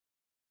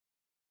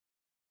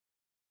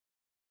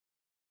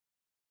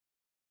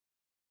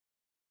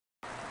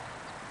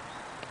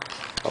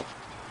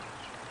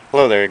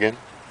Hello there again.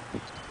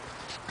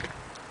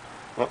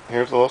 Well,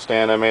 here's a little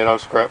stand I made out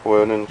of scrap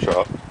wood in the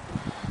shop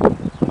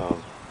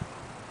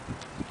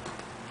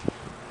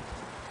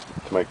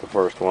to make the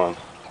first one.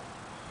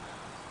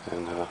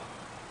 And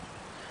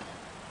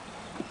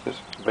just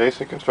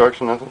basic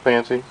construction, nothing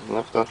fancy.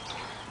 Enough to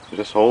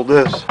just hold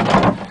this.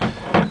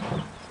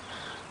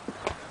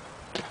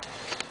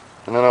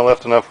 And then I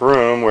left enough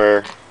room where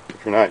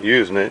if you're not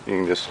using it, you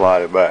can just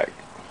slide it back.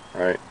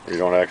 Right? You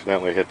don't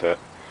accidentally hit that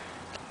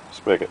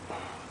spigot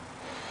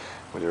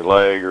with your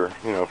leg, or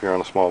if you're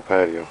on a small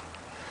patio.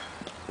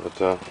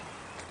 But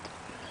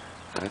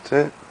that's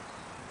it.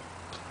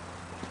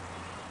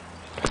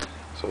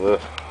 So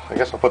I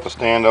guess I'll put the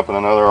stand up in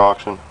another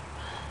auction,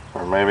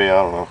 or maybe,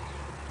 I don't know.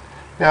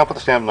 Yeah, I'll put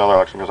the stand in another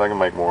auction because I can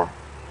make more.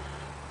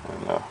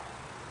 And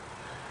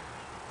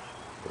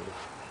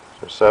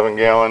there's a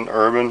 7-gallon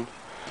Urban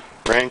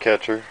rain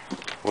catcher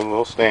with a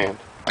little stand,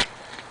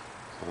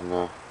 and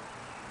I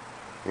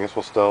guess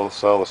we'll still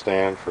sell the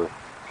stand for,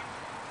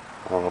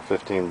 I don't know,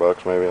 15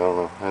 bucks maybe. I don't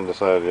know. I haven't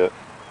decided yet.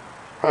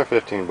 Probably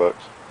 15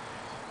 bucks.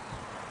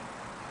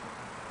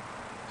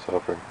 So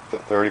for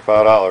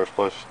 $35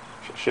 plus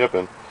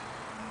shipping,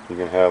 you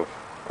can have an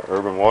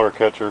Urban water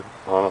catcher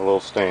on a little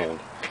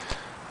stand,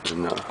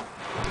 and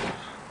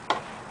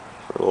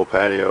for a little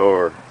patio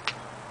or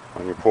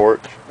on your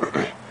porch.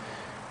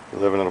 You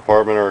live in an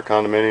apartment or a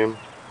condominium,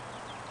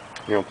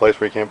 a place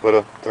where you can't put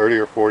a 30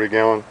 or 40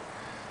 gallon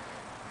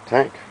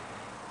tank,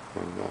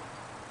 and you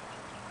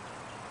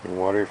can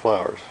water your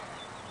flowers.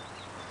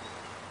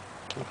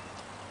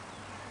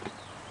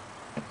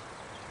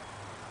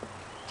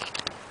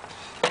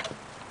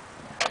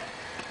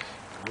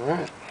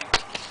 Alright,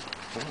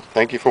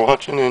 thank you for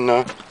watching, and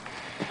there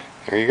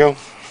you go,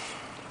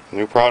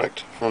 new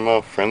product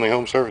from Friendly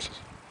Home Services.